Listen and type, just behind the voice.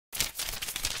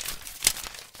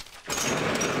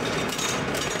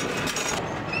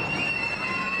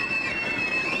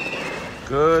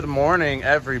Good morning,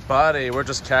 everybody. We're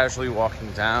just casually walking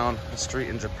down the street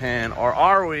in Japan, or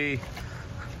are we?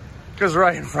 Because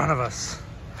right in front of us,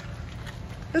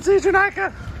 it's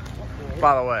Eejanaika.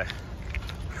 By the way,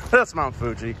 that's Mount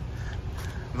Fuji.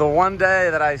 The one day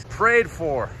that I prayed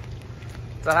for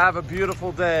to have a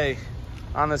beautiful day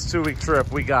on this 2-week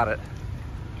trip, we got it.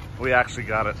 We actually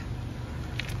got it.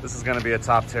 This is gonna be a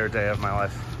top tier day of my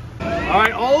life. All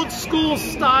right, old school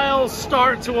style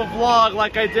start to a vlog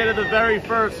like I did at the very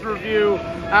first review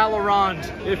at Laurent.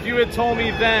 If you had told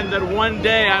me then that one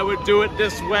day I would do it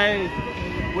this way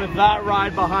with that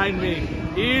ride behind me,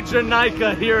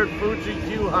 Eejanaika here at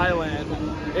Fuji-Q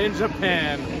Highland in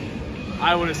Japan,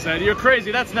 I would have said, you're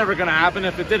crazy, that's never gonna happen.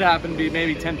 If it did happen, it'd be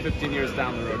maybe 10, 15 years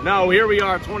down the road. No, here we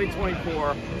are,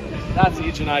 2024. That's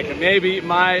Eejanaika, maybe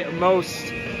my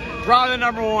most, probably the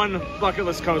 #1 bucket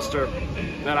list coaster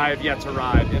that I have yet to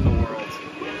ride in the world.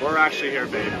 We're actually here,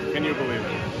 babe. Can you believe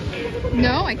it?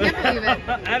 No, I can't believe it.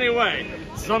 Anyway,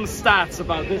 some stats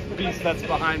about this beast that's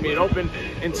behind me. It opened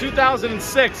in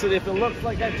 2006, and if it looks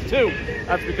like X2,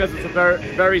 that's because it's a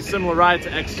very similar ride to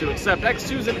X2, except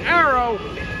X2 is an Arrow.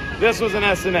 This was an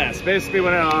SNS. Basically,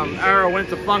 when Arrow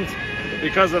went defunct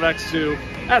because of X2,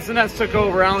 SNS took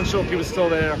over. Alan Schulke was still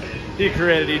there. He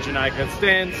created Eejanaika. It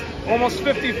stands almost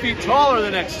 50 feet taller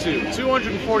than X2,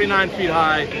 249 feet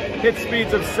high, hit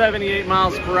speeds of 78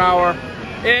 miles per hour.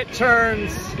 It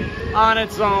turns on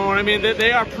its own. I mean,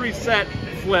 they are preset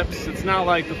flips. It's not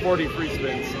like the 40 free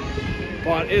spins,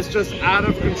 but it's just out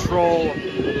of control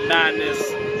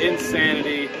madness,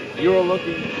 insanity. You're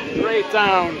looking straight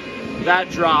down that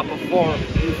drop before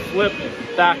you flip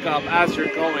back up as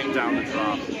you're going down the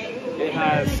drop. It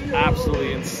has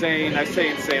absolutely insane, I say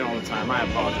insane all the time, I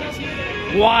apologize,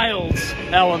 wild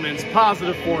elements,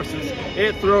 positive forces.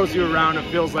 It throws you around, it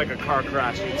feels like a car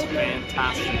crash. It's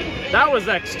fantastic. That was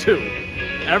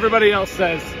X2. Everybody else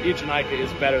says Eejanaika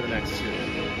is better than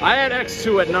X2. I had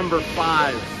X2 at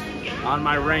 #5 on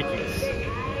my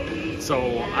rankings,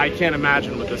 so I can't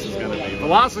imagine what this is gonna be.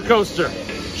 Velocicoaster,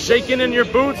 shaking in your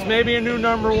boots, maybe a new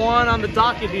 #1 on the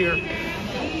docket here.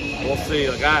 We'll see.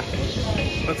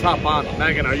 Let's hop on.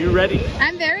 Megan, are you ready?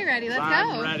 I'm very ready. Let's go.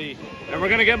 I'm ready. And we're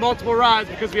going to get multiple rides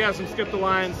because we have some skip the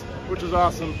lines, which is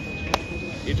awesome.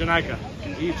 Eejanaika.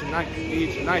 Eejanaika.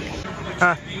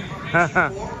 Eejanaika.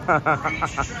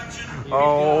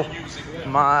 Oh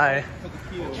my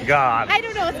God. I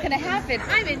don't know what's going to happen.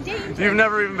 I'm in danger. You've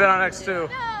never even been on X2.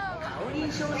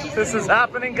 No. This is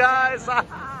happening, guys.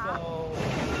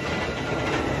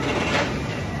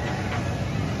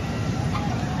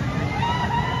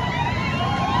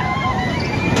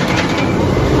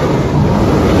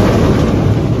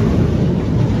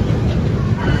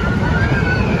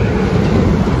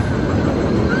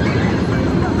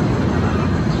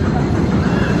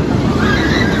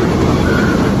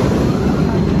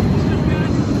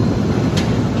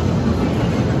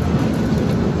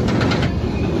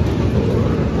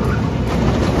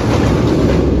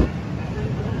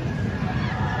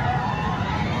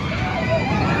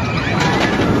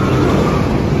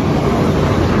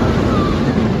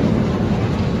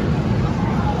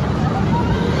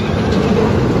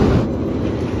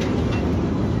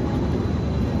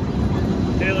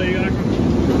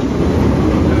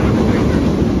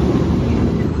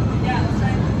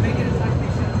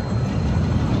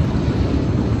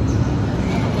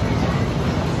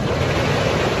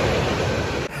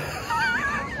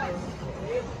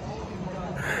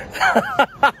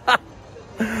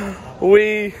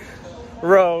 We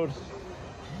rode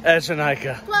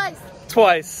Eejanaika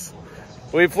twice.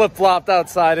 We flip-flopped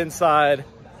outside, inside.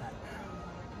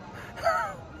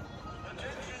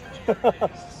 I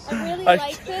really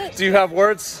liked it. Do you have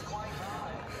words?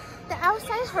 The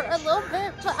outside hurt a little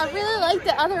bit, but I really liked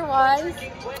it otherwise.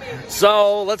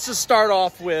 So let's just start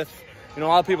off with, a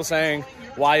lot of people saying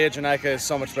why Eejanaika is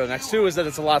so much better than X2 is that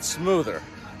it's a lot smoother.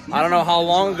 I don't know how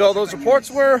long ago those reports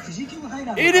were.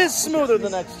 It is smoother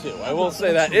than X2. I will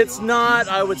say that. It's not,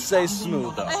 I would say,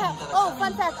 smooth though.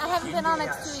 Fun fact, I haven't been on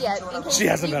X2 yet. In case she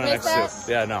hasn't been on X2. That.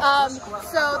 Yeah, no.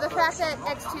 So the fact that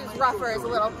X2 is rougher is a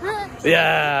little...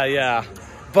 Yeah.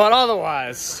 But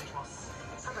otherwise,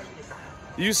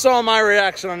 you saw my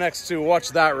reaction on X2. Watch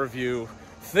that review.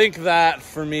 Think that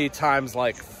for me times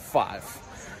like 5.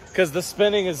 Because the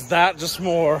spinning is that just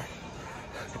more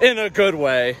in a good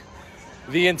way.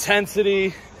 The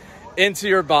intensity into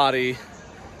your body,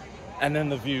 and then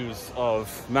the views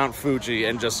of Mount Fuji,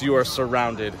 and just you are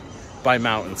surrounded by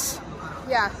mountains.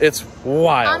 Yeah. It's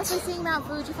wild. Honestly, seeing Mount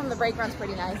Fuji from the brake run's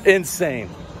pretty nice. Insane.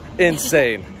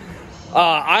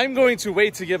 I'm going to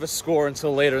wait to give a score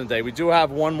until later in the day. We do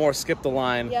have one more skip the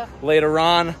line later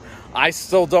on. I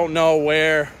still don't know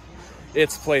where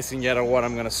it's placing yet or what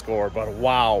I'm gonna score, but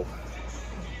wow.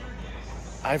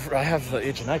 I have the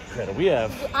Eejanaika credit. We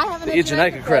have the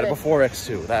Eejanaika credit before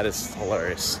X2. That is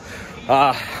hilarious.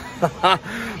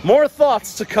 More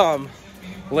thoughts to come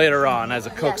later on as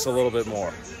it cooks a little bit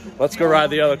more. Let's go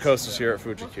ride the other coasters here at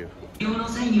Fuji-Q.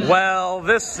 Well,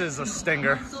 this is a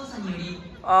stinger.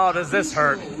 Oh, does this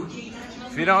hurt?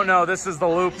 If you don't know, this is the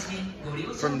loop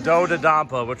from Do to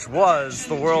Dampa, which was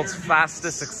the world's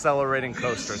fastest accelerating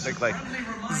coaster. I think like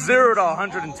 0 to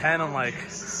 110 in like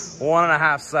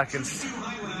 1.5 seconds.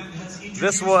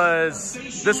 This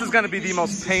is going to be the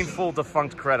most painful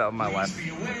defunct credit of my life,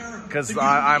 because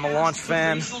I'm a launch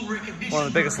fan, one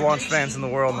of the biggest launch fans in the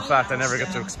world. In fact, I never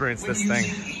get to experience this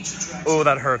thing. Oh,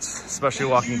 that hurts, especially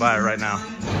walking by it right now.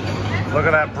 Look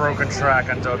at that broken track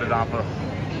on Do to Dampa.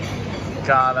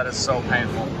 God, that is so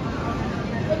painful.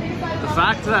 The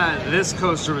fact that this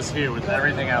coaster was here with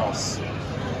everything else,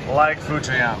 like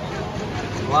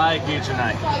Fujiyama, like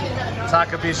Eejanaika,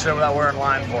 Takabisha that we're in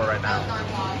line for right now.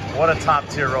 What a top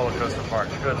tier roller coaster park,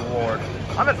 good lord.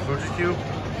 I'm at Fuji-Q,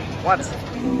 what?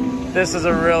 This is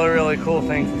a really, really cool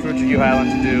thing for Fuji-Q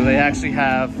Highland to do. They actually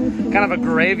have kind of a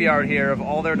graveyard here of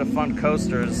all their defunct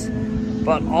coasters,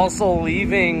 but also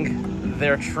leaving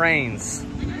their trains.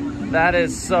 That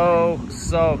is so,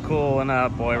 so cool.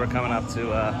 And boy, we're coming up to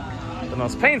the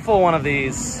most painful one of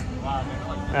these.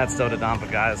 That's Do to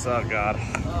Dampa, guys, oh God.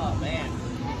 Oh man.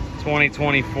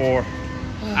 2024,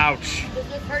 ouch. Does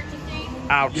this hurt to see?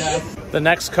 Ouch. Yes. The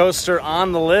next coaster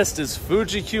on the list is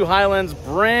Fuji-Q Highland's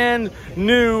brand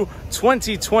new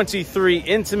 2023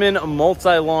 Intamin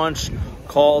multi-launch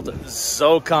called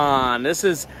Zokkon. This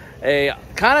is a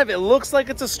kind of, it looks like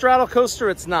it's a straddle coaster.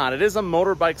 It's not. It is a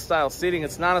motorbike style seating.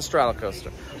 It's not a straddle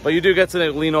coaster, but you do get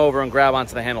to lean over and grab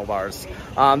onto the handlebars.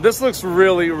 This looks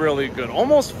really, really good.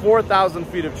 Almost 4,000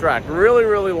 feet of track. Really,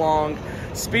 really long.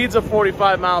 Speeds of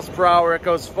 45 miles per hour. It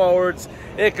goes forwards.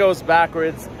 It goes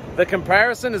backwards. The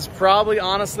comparison is probably,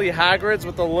 honestly, Hagrid's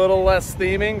with a little less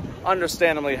theming.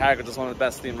 Understandably, Hagrid's is one of the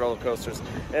best themed roller coasters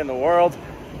in the world.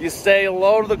 You stay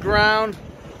low to the ground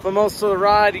for most of the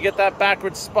ride. You get that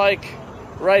backward spike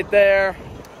right there.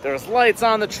 There's lights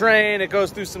on the train. It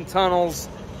goes through some tunnels,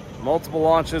 multiple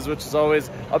launches, which is always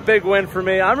a big win for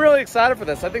me. I'm really excited for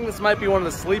this. I think this might be one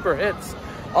of the sleeper hits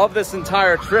of this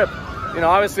entire trip. You know,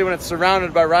 obviously when it's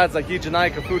surrounded by rides like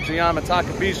Eejanaika, Fujiyama,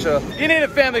 Takabisha, you need a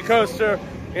family coaster,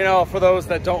 you know, for those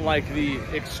that don't like the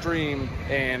extreme,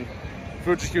 and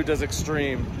Fuji-Q does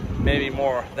extreme maybe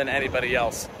more than anybody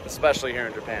else, especially here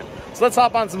in Japan. So let's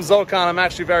hop on some Zokkon. I'm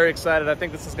actually very excited. I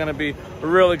think this is going to be a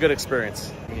really good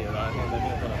experience. I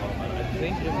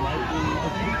think it might be.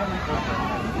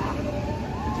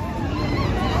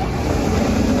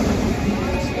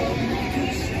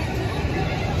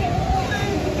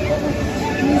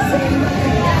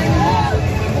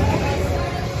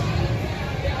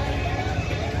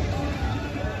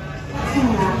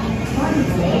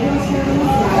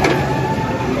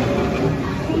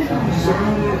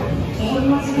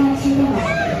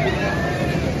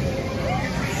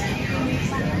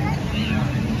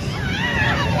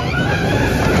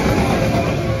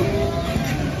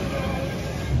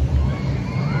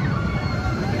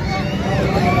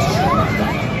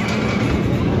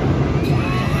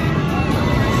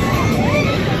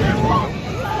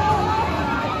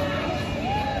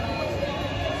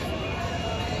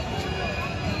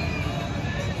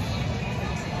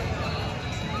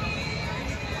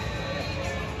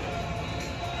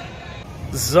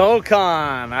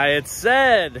 Zokkon. I had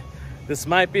said this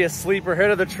might be a sleeper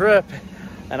hit of the trip,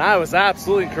 and I was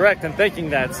absolutely correct in thinking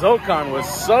that. Zokkon was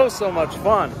so much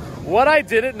fun. What I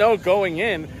didn't know going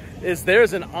in is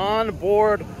there's an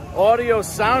onboard audio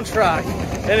soundtrack,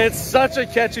 and it's such a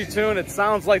catchy tune. It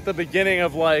sounds like the beginning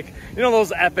of, like, you know,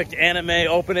 those epic anime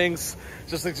openings,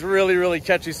 just like really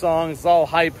catchy songs. It's all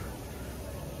hype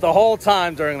the whole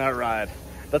time during that ride.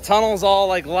 The tunnels all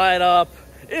like light up.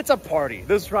 It's a party.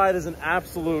 This ride is an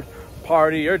absolute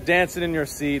party. You're dancing in your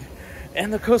seat.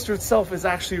 And the coaster itself is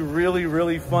actually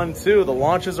really fun too. The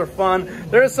launches are fun.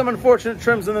 There is some unfortunate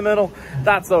trims in the middle.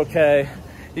 That's okay.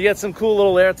 You get some cool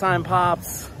little airtime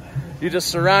pops. You just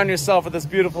surround yourself with this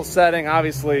beautiful setting.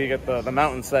 Obviously, you get the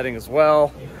mountain setting as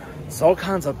well.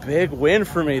 Zokkon's a big win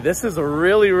for me. This is a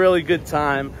really good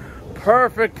time.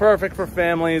 Perfect for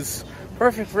families.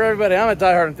 Perfect for everybody. I'm a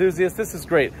diehard enthusiast. This is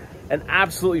great. An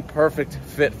absolutely perfect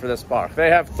fit for this park. They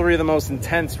have 3 of the most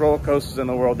intense roller coasters in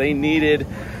the world. They needed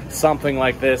something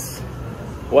like this.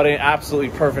 What an absolutely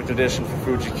perfect addition for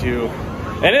Fuji-Q.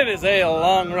 And it is a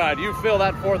long ride. You feel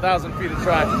that 4,000 feet of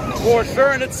track for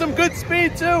sure. And it's some good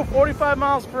speed too, 45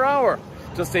 miles per hour.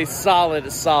 just a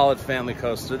solid family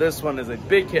coaster. This one is a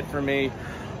big hit for me.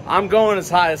 I'm going as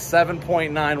high as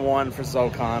 7.91 for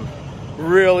Zokkon.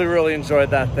 Really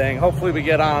enjoyed that thing. Hopefully we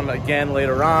get on again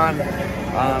later on.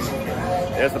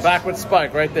 There's the backward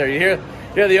spike right there. You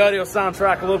hear the audio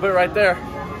soundtrack a little bit right there.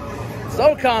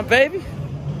 Zokkon, baby.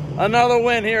 Another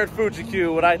win here at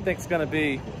Fuji-Q, what I think is going to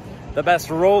be the best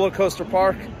roller coaster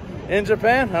park in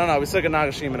Japan. I don't know. We still got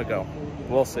Nagashima to go.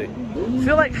 We'll see. I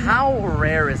feel like, how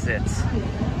rare is it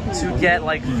to get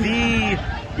like the,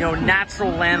 you know,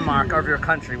 natural landmark of your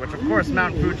country, which of course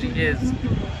Mount Fuji is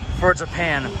for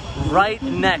Japan, right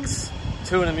next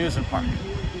to an amusement park?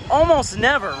 Almost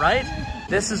never, right?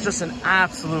 This is just an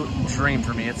absolute dream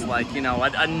for me. It's like, you know,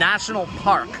 a national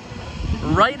park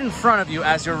right in front of you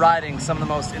as you're riding some of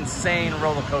the most insane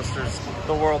roller coasters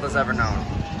the world has ever known.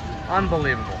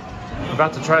 Unbelievable. I'm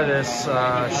about to try this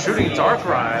shooting dark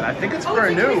ride. I think it's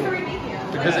very new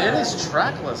because it is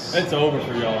trackless. It's over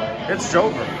for y'all. It's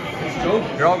over. It's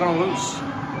over. You're all gonna lose.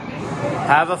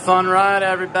 Have a fun ride,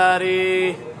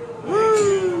 everybody.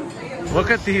 Woo!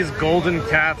 Look at these golden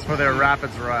cats for their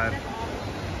rapids ride.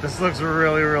 This looks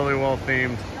really well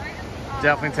themed.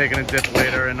 Definitely taking a dip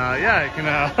later, and yeah, you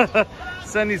can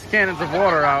send these cannons of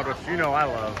water out, which you know I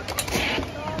love.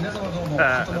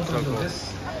 That's so cool.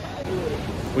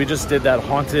 We just did that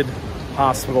haunted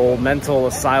hospital mental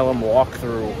asylum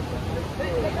walkthrough.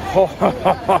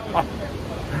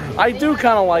 I do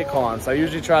kind of like haunts. I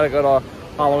usually try to go to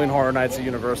Halloween Horror Nights at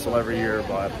Universal every year,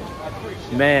 but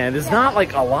man, there's not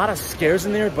like a lot of scares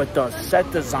in there, but the set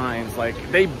designs, like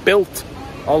they built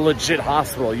a legit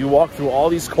hospital. You walk through all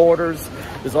these corridors,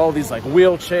 there's all these like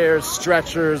wheelchairs,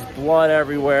 stretchers, blood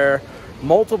everywhere,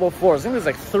 multiple floors. I think there's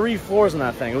like 3 floors in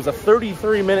that thing. It was a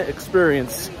 33-minute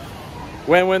experience.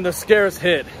 When the scares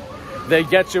hit, they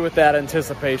get you with that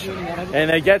anticipation. And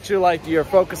they get you like you're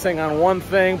focusing on one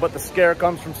thing, but the scare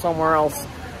comes from somewhere else.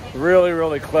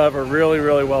 Really clever,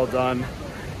 really well done.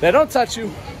 They don't touch you,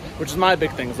 which is my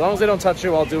big thing. As long as they don't touch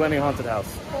you, I'll do any haunted house.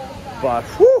 But,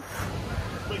 whew,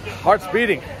 heart's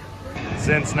beating.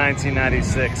 Since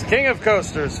 1996, king of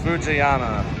coasters,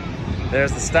 Fujiyama.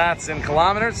 There's the stats in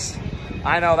kilometers.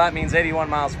 I know that means 81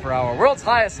 miles per hour. World's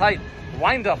highest height,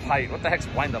 wind-up height. What the heck's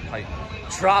wind-up height?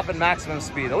 Drop in maximum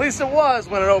speed. At least it was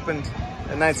when it opened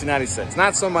in 1996.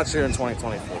 Not so much here in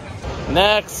 2024.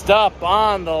 Next up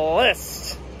on the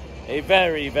list, a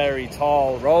very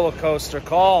tall roller coaster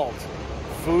called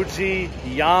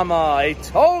Fujiyama, a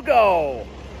Togo.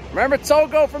 Remember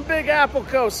Togo from Big Apple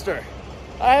Coaster?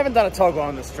 I haven't done a Togo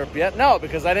on this trip yet. No,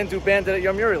 because I didn't do Bandit at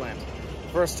Yomiuri Land.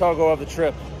 First Togo of the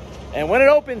trip. And when it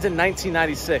opened in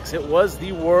 1996, it was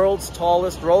the world's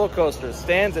tallest roller coaster. It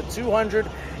stands at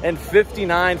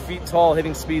 259 feet tall,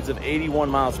 hitting speeds of 81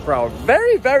 miles per hour.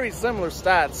 Very similar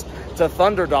stats to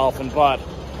Thunder Dolphin, but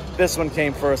this one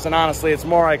came first. And honestly, it's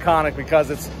more iconic because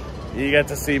you get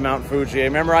to see Mount Fuji.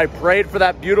 Remember, I prayed for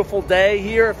that beautiful day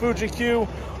here at Fuji-Q.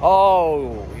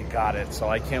 Oh, we got it. So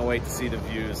I can't wait to see the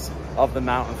views of the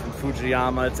mountain from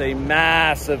Fujiyama. It's a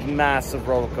massive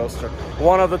roller coaster.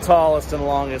 One of the tallest and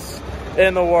longest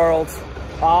in the world.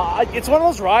 It's one of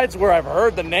those rides where I've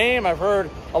heard the name, I've heard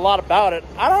a lot about it.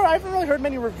 I haven't really heard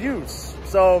many reviews.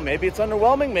 So maybe it's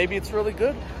underwhelming, maybe it's really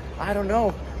good. I don't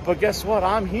know. But guess what?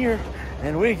 I'm here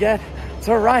and we get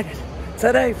to ride it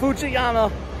today.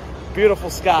 Fujiyama, beautiful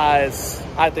skies.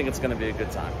 I think it's gonna be a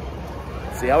good time.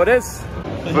 See how it is?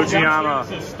 Fujiyama,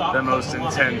 the most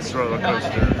intense roller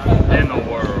coaster in the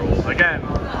world. Again,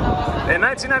 in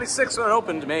 1996 when it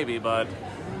opened, maybe, but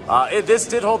this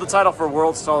did hold the title for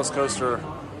world's tallest coaster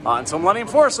until Millennium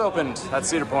Force opened at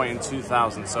Cedar Point in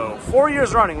 2000. So 4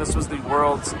 years running, this was the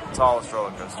world's tallest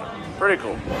roller coaster. Pretty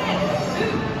cool.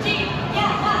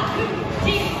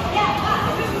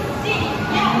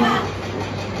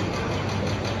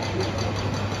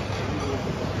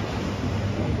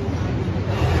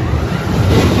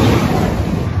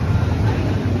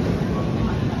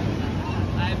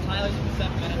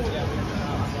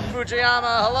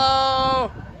 Fujiyama,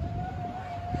 hello!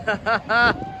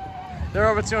 They're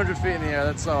over 200 feet in the air.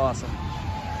 That's so awesome.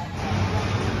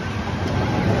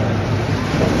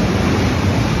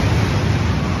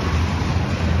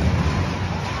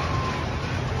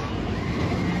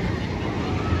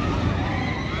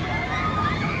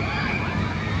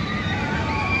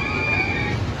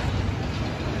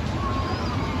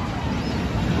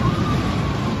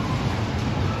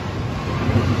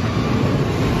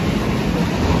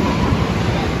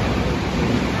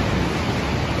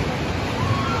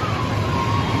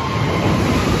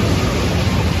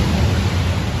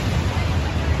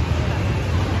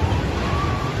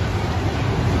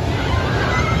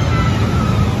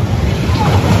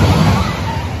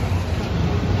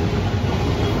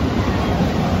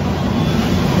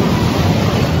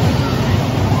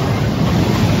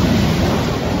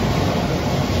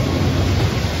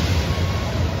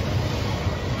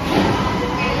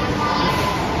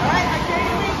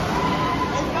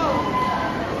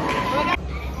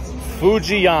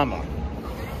 Fujiyama.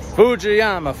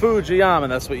 Fujiyama, Fujiyama,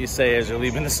 that's what you say as you're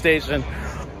leaving the station.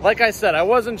 Like I said, I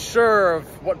wasn't sure of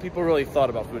what people really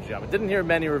thought about Fujiyama. Didn't hear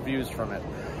many reviews from it.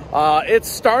 It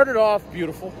started off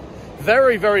beautiful.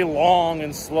 Very, very long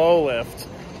and slow lift.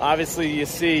 Obviously, you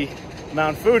see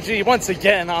Mount Fuji once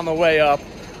again on the way up.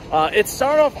 It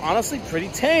started off, honestly, pretty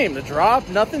tame. The drop,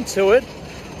 nothing to it.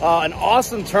 An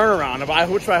awesome turnaround,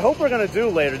 which I hope we're going to do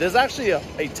later. There's actually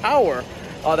a tower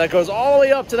that goes all the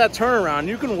way up to that turnaround.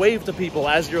 You can wave to people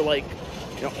as you're like,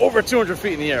 you know, over 200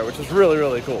 feet in the air, which is really,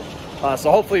 really cool. So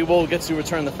hopefully we'll get to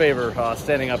return the favor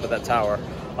standing up at that tower.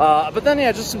 But then,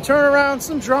 yeah, just some turnarounds,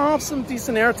 some drops, some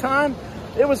decent air time.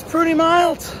 It was pretty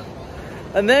mild.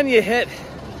 And then you hit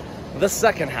the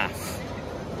second half.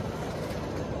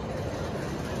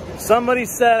 Somebody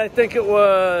said, I think it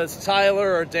was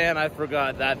Tyler or Dan, I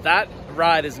forgot, that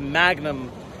ride is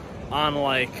Magnum on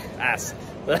like acid.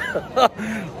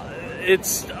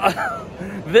 It's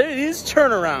these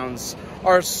turnarounds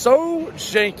are so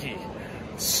janky,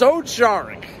 so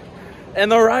jarring,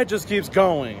 and the ride just keeps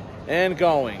going and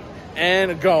going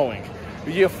and going.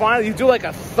 You do like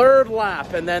a third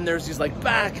lap, and then there's these like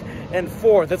back and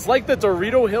forth. It's like the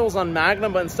Dorito hills on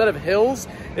Magnum, but instead of hills,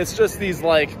 it's just these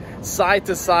like side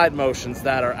to side motions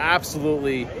that are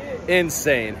absolutely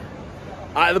insane.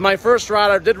 My first ride,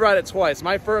 I did ride it twice.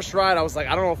 My first ride, I was like,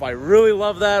 I don't know if I really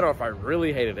love that or if I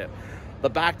really hated it. The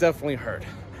back definitely hurt.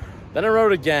 Then I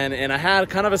rode again, and I had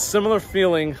kind of a similar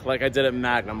feeling like I did at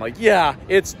Magnum. Like, yeah,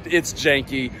 it's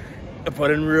janky,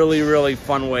 but in really, really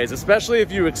fun ways, especially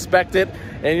if you expect it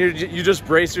and you just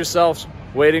brace yourself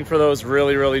waiting for those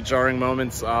really, really jarring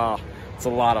moments. It's a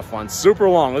lot of fun. Super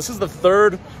long. This is the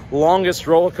third longest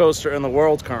roller coaster in the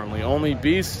world currently. Only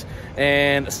Beast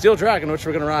and Steel Dragon, which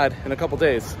we're going to ride in a couple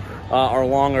days, are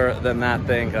longer than that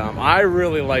thing. I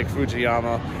really like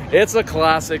Fujiyama. It's a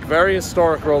classic, very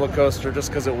historic roller coaster just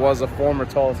because it was a former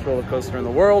tallest roller coaster in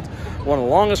the world, one of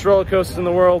the longest roller coasters in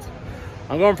the world.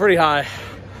 I'm going pretty high.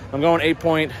 I'm going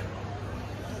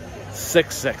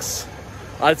 8.66.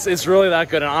 It's really that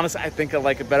good, and honestly, I think I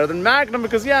like it better than Magnum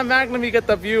because, yeah, Magnum, you get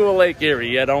the view of Lake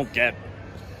Erie. You don't get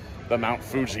the Mount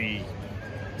Fuji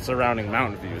surrounding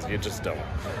mountain views. You just don't.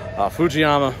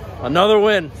 Fujiyama, another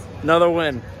win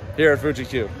here at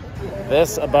Fuji-Q.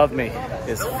 This above me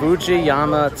is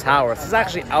Fujiyama Tower. This is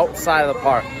actually outside of the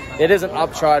park. It is an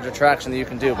upcharge attraction that you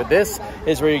can do, but this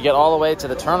is where you get all the way to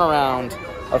the turnaround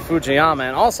of Fujiyama.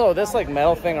 And also this like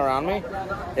metal thing around me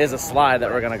is a slide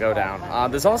that we're gonna go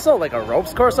down. There's also like a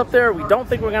ropes course up there. We don't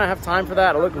think we're gonna have time for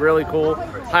that. It'll look really cool.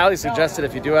 Highly suggested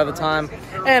if you do have the time.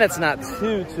 And it's not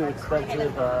too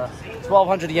expensive.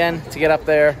 1,200 yen to get up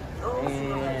there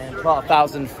and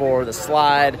 12,000 for the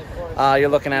slide. You're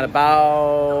looking at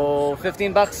about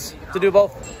 15 bucks to do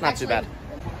both. Not too bad.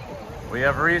 We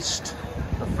have reached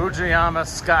the Fujiyama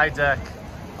sky deck.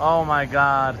 Oh my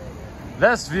God.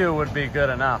 This view would be good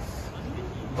enough,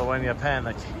 but when you pan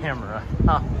the camera,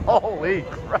 holy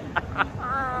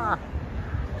crap.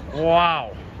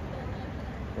 Wow.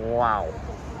 Wow.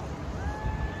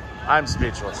 I'm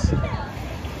speechless.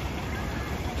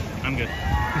 I'm good.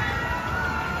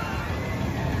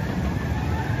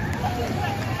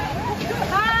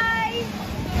 Hi!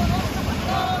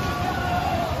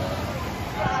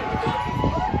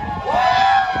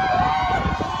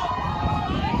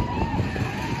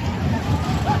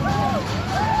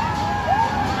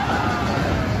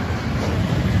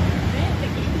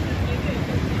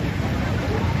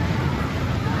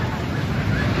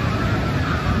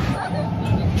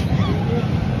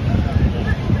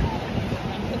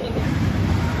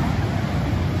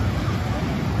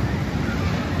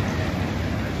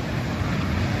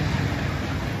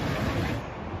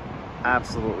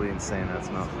 Absolutely insane. That's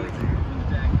Mount Fuji.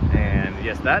 And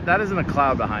yes, that isn't a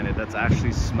cloud behind it. That's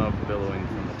actually smoke billowing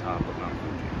from the top of Mount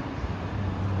Fuji.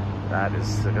 That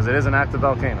is because it is an active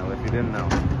volcano, if you didn't know.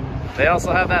 They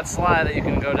also have that slide that you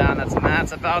can go down. That's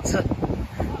Matt's about to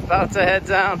head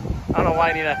down. I don't know why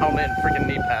you need a helmet and freaking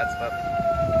knee pads, but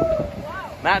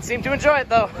Matt seemed to enjoy it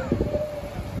though.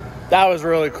 That was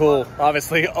really cool.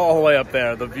 Obviously, all the way up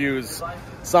there, the views,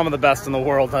 some of the best in the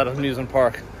world at an amusement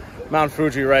park. Mount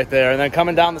Fuji right there, and then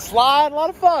coming down the slide, a lot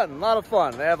of fun.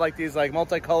 They have like these like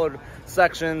multicolored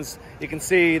sections. You can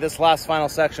see this last final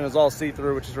section is all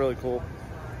see-through, which is really cool.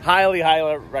 Highly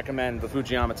recommend the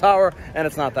Fujiyama Tower, and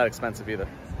it's not that expensive either.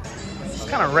 It's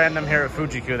kind of random here at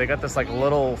Fuji-Q. They got this like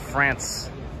little France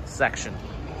section.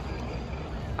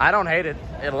 I don't hate it.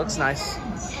 It looks nice,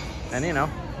 and you know,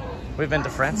 we've been to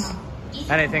France.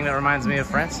 Anything that reminds me of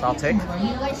France, I'll take.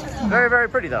 Very, very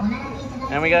pretty though.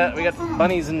 And we got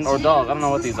bunnies or dog. I don't know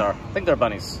what these are. I think they're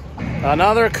bunnies.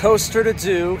 Another coaster to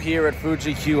do here at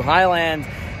Fuji-Q Highland,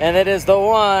 and it is the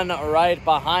one right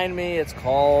behind me. It's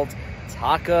called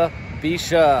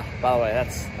Takabisha. By the way,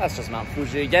 that's just Mount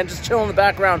Fuji. Again, just chill in the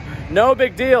background. No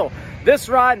big deal. This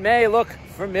ride may look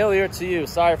familiar to you.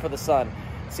 Sorry for the sun.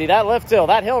 See that lift hill,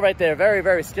 that hill right there, very,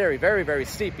 very scary, very, very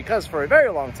steep, because for a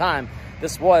very long time,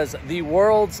 this was the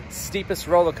world's steepest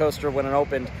roller coaster when it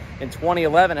opened in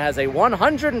 2011. It has a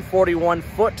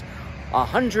 141-foot,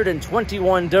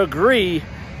 121-degree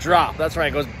drop. That's right,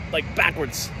 it goes like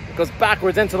backwards. It goes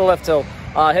backwards into the lift hill.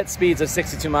 Hit speeds of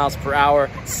 62 miles per hour,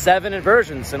 7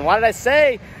 inversions. And why did I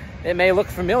say it may look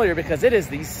familiar? Because it is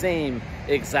the same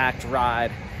exact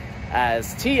ride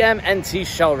as TMNT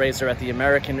Shell Racer at the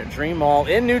American Dream Mall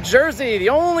in New Jersey. The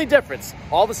only difference,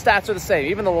 all the stats are the same,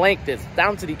 even the length is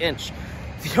down to the inch.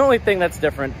 The only thing that's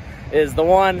different is the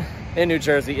one in New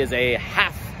Jersey is a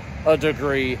half a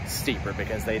degree steeper,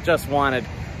 because they just wanted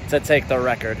to take the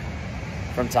record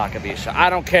from Takabisha. I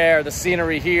don't care, the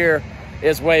scenery here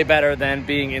is way better than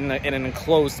being in an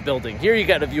enclosed building. Here you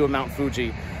get a view of Mount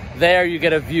Fuji. There you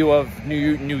get a view of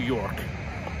New York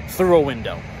through a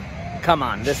window. Come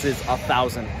on, this is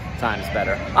 1,000 times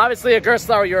better. Obviously a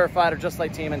Gerstlauer Eurofighter, just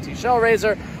like TMNT Shell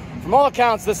Racer. From all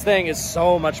accounts, this thing is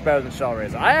so much better than Shell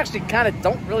Racer. I actually kind of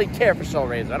don't really care for Shell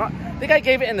Racer. I think I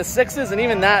gave it in the 6s, and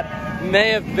even that may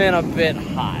have been a bit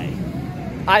high.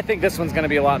 I think this one's gonna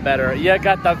be a lot better. You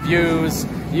got the views.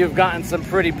 You've gotten some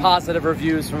pretty positive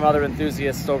reviews from other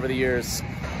enthusiasts over the years.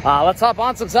 Let's hop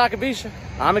on some Takabisha.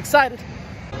 I'm excited.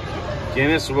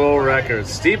 Guinness World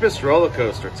Records, steepest roller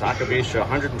coaster, Takabisha,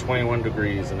 121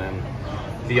 degrees, and then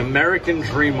the American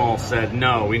Dream Mall said,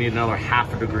 no, we need another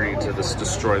half a degree to just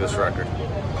destroy this record.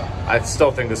 I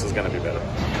still think this is gonna be better.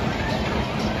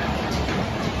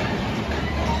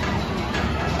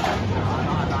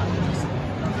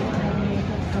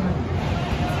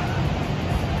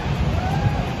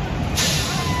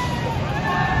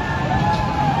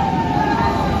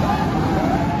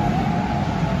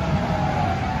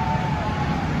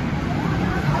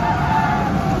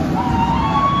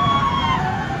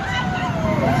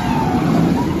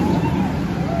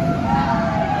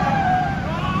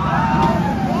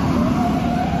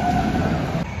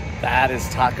 That is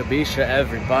Takabisha,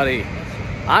 everybody.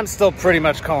 I'm still pretty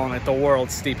much calling it the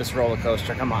world's steepest roller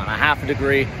coaster. Come on, a half a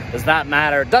degree. Does that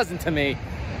matter? It doesn't to me.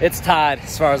 It's tied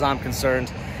as far as I'm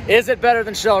concerned. Is it better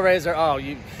than Shell Racer? Oh,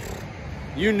 you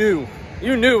knew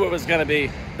it was gonna be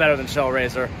better than Shell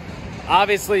Racer.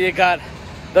 Obviously, you got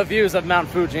the views of Mount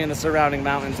Fuji and the surrounding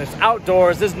mountains. It's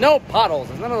outdoors. There's no potholes.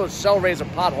 There's none of those Shell Racer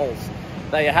potholes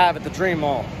that you have at the Dream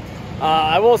Mall.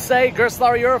 I will say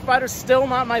Gerstlauer Eurofighter still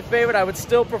not my favorite. I would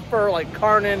still prefer like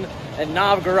Karnan and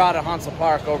Novgorod at Hansel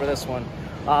Park over this one.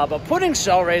 But putting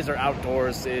Shell Racer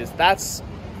outdoors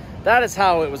that is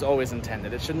how it was always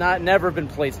intended. It should never have been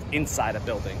placed inside a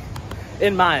building,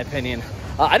 in my opinion.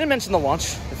 I didn't mention the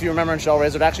launch. If you remember in Shell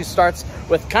Racer, it actually starts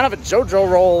with kind of a JoJo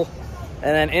roll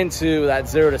and then into that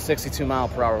 0 to 62 mile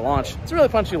per hour launch. It's a really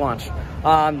punchy launch.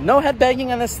 No head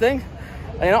banging on this thing.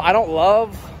 You know, I don't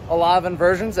love a lot of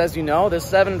inversions, as you know. There's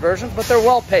 7 inversions, but they're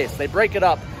well paced. They break it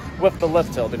up with the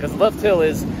lift hill, because lift hill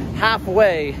is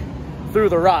halfway through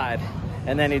the ride,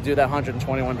 and then you do that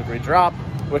 121 degree drop,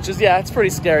 which is, yeah, it's pretty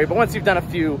scary, but once you've done a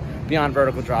few beyond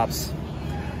vertical drops,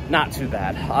 not too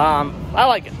bad. I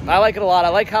like it. I like it a lot. I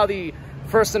like how the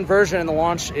first inversion in the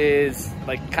launch is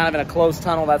like kind of in a closed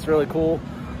tunnel. That's really cool.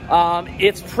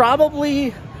 It's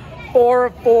probably 4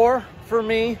 of 4 for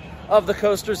me of the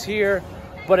coasters here,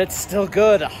 but it's still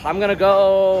good. I'm gonna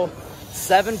go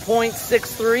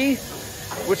 7.63,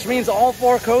 which means all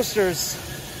 4 coasters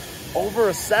over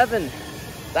a 7.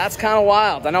 That's kind of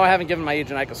wild. I know I haven't given my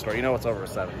Eejanaika score. You know it's over a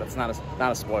 7. That's not a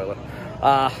spoiler.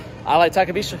 I like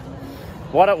Takabisha.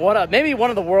 Maybe one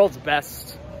of the world's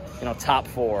best, you know, top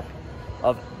 4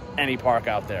 of any park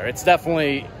out there. It's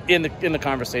definitely in the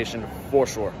conversation for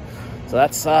sure. So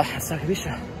that's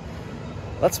Takabisha.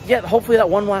 Let's get hopefully that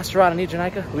one last ride on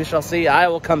Eejanaika. We shall see. I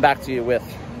will come back to you with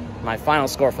my final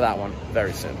score for that one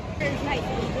very soon.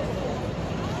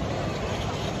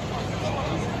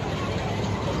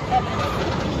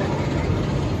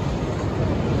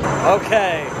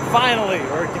 Okay, finally,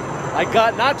 I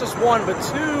got not just 1, but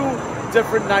 2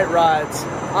 different night rides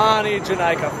on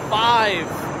Eejanaika.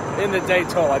 5 in the day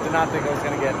total. I did not think I was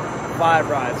going to get 5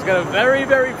 rides. Got a very,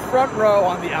 very front row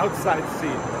on the outside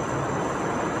seat.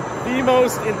 The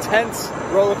most intense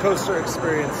roller coaster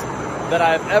experience that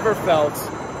I've ever felt.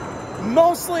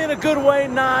 Mostly in a good way,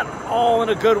 not all in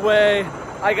a good way.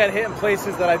 I got hit in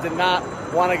places that I did not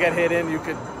want to get hit in. You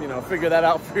could, you know, figure that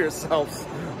out for yourselves.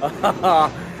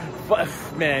 but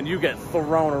man, you get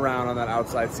thrown around on that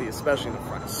outside seat, especially in the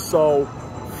front. So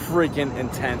freaking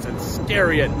intense and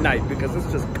scary at night because it's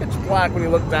just pitch black when you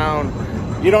look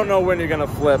down. You don't know when you're gonna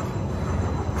flip.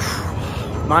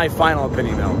 My final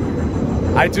opinion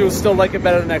though, I do still like it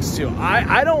better than X2.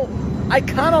 I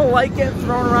kind of like it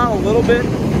thrown around a little bit.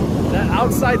 That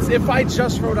outside, if I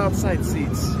just rode outside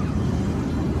seats,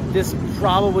 this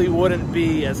probably wouldn't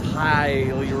be as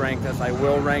highly ranked as I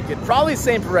will rank it. Probably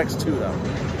same for X2 though.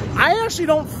 I actually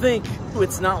don't think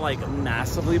it's not like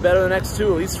massively better than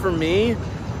X2, at least for me.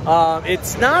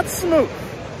 It's not smooth.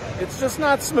 It's just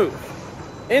not smooth.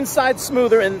 Inside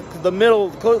smoother, in the middle,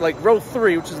 like row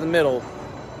 3, which is the middle.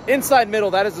 Inside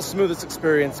middle, that is the smoothest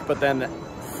experience, but then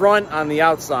front on the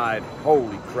outside,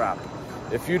 holy crap.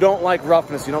 If you don't like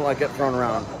roughness, you don't like getting thrown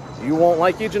around, you won't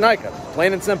like Eejanaika,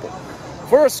 plain and simple.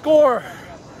 For a score,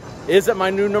 is it my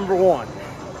new number 1?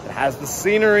 It has the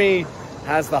scenery,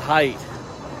 has the height,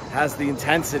 has the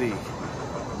intensity.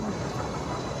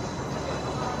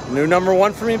 New number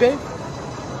 1 for me, babe?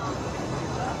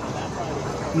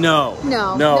 No,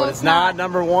 it's not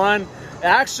number 1.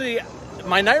 Actually,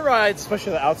 my night ride,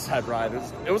 especially the outside ride,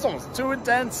 it was almost too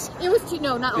intense. It was too,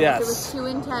 no, not almost, yes. It was too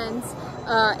intense.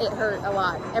 It hurt a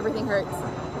lot. Everything hurts.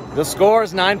 The score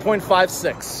is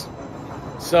 9.56.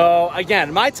 So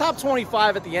again, my top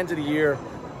 25 at the end of the year,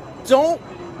 don't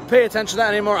pay attention to that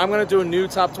anymore. I'm gonna do a new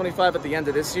top 25 at the end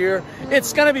of this year.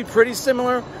 It's gonna be pretty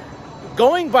similar.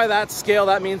 Going by that scale,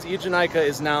 that means Eejanaika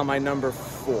is now my number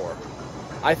 4.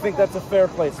 I think that's a fair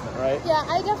placement, right? Yeah,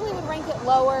 I definitely would rank it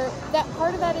lower. That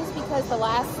part of that is because the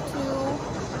last 2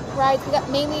 rides, we got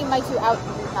mainly my 2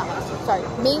 outside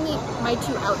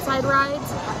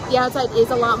rides. The outside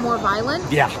is a lot more violent.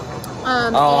 Yeah.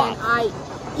 And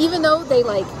even though they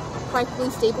like practically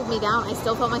stapled me down, I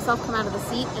still felt myself come out of the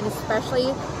seat, and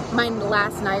especially my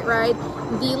last night ride,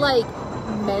 the like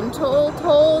mental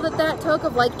toll that took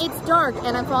of like, it's dark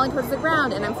and I'm falling towards the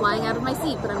ground and I'm flying out of my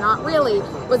seat, but I'm not really,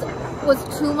 was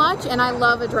too much, and I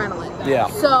love adrenaline. Yeah.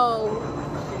 So.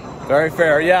 Very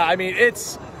fair. Yeah, I mean,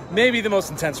 it's maybe the most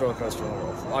intense roller coaster in the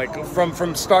world. Like,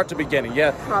 from start to beginning.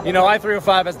 Yeah. Probably. You know,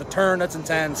 I-305 has the turn that's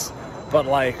intense, but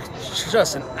like,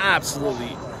 just an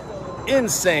absolutely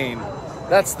insane,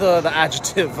 that's the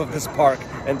adjective of this park,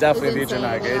 and definitely the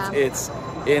Eejanaika. Yeah. It's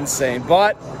insane,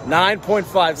 but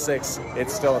 9.56,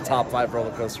 it's still a top 5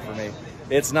 roller coaster for me.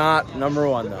 It's not number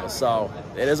 1 though, so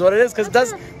it is what it is, because it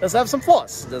does have some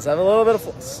flaws. It does have a little bit of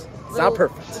flaws. It's not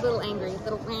perfect. A little angry,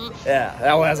 yeah,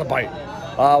 that one has a bite.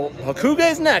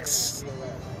 Hakuge's next.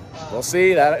 We'll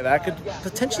see. That could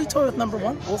potentially toy with number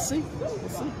 1. We'll see.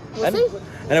 We'll see.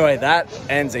 Anyway, that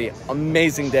ends an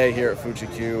amazing day here at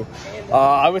Fuji-Q.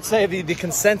 I would say the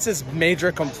consensus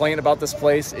major complaint about this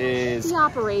place is the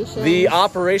operations. The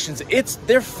operations.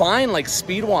 They're fine, like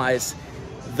speed-wise.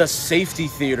 The safety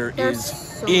theater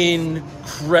is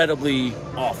incredibly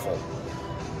awful.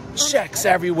 Checks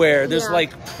everywhere. There's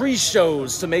like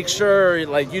pre-shows to make sure,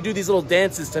 like, you do these little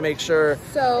dances to make sure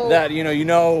that you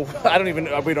know.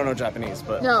 We don't know Japanese,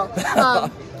 but no.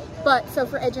 But so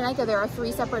for Eejanaika, there are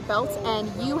 3 separate belts, and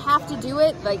you have to do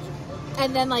it like,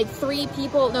 and then like 2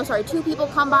 people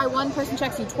come by, one person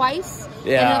checks you twice,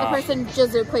 and another person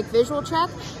does a quick visual check,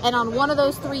 and on one of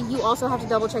those 3, you also have to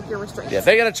double check your restraints. Yeah,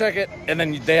 they gotta check it, and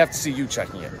then they have to see you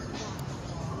checking it.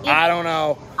 I don't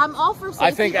know. I'm all for safety, I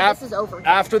think this is overkill.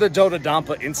 After the Dota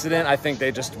Dampa incident, I think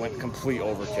they just went complete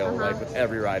overkill, like with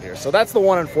every ride here. So that's the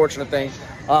one unfortunate thing.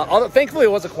 Thankfully,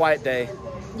 it was a quiet day.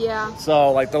 Yeah.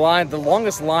 So like the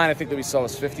longest line I think that we saw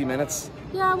was 50 minutes.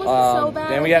 Yeah, it wasn't so bad.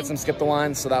 Then we had some skip the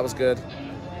lines, so that was good.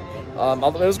 It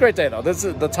was a great day though. This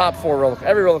is the top 4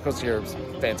 every roller coaster here is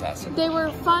fantastic. They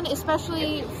were fun,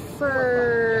 especially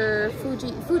for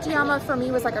Fujiyama. For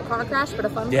me, was like a car crash, but a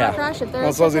fun car crash. If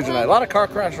there's a lot of car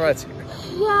crash rides here.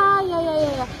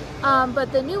 Yeah.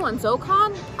 But the new one,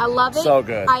 Zokkon, I love it. So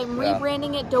good. I'm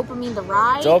rebranding it Dopamine the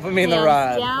Ride. Dopamine the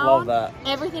Ride. Down. Love that.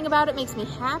 Everything about it makes me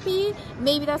happy.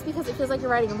 Maybe that's because it feels like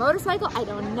you're riding a motorcycle. I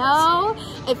don't know.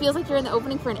 It feels like you're in the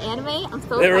opening for an anime. I'm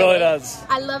so excited. It really does.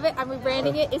 I love it. I'm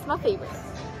rebranding it. It's my favorite.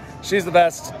 She's the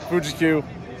best. Fuji-Q.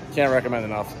 Can't recommend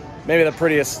enough. Maybe the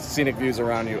prettiest scenic views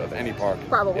around you of any park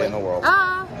in the world.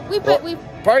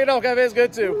 Park Adult Cafe is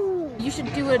good too. You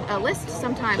should do a list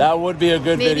sometime. That would be a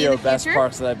good video of best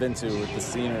parks that I've been to with the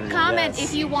scenery. Comment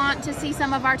if you want to see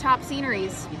some of our top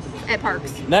sceneries at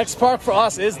parks. Next park for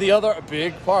us is the other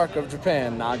big park of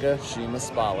Japan, Nagashima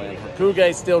Spa-Land.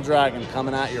 Hakuge Steel Dragon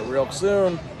coming at you real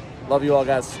soon. Love you all,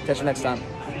 guys. Catch you next time.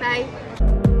 Bye.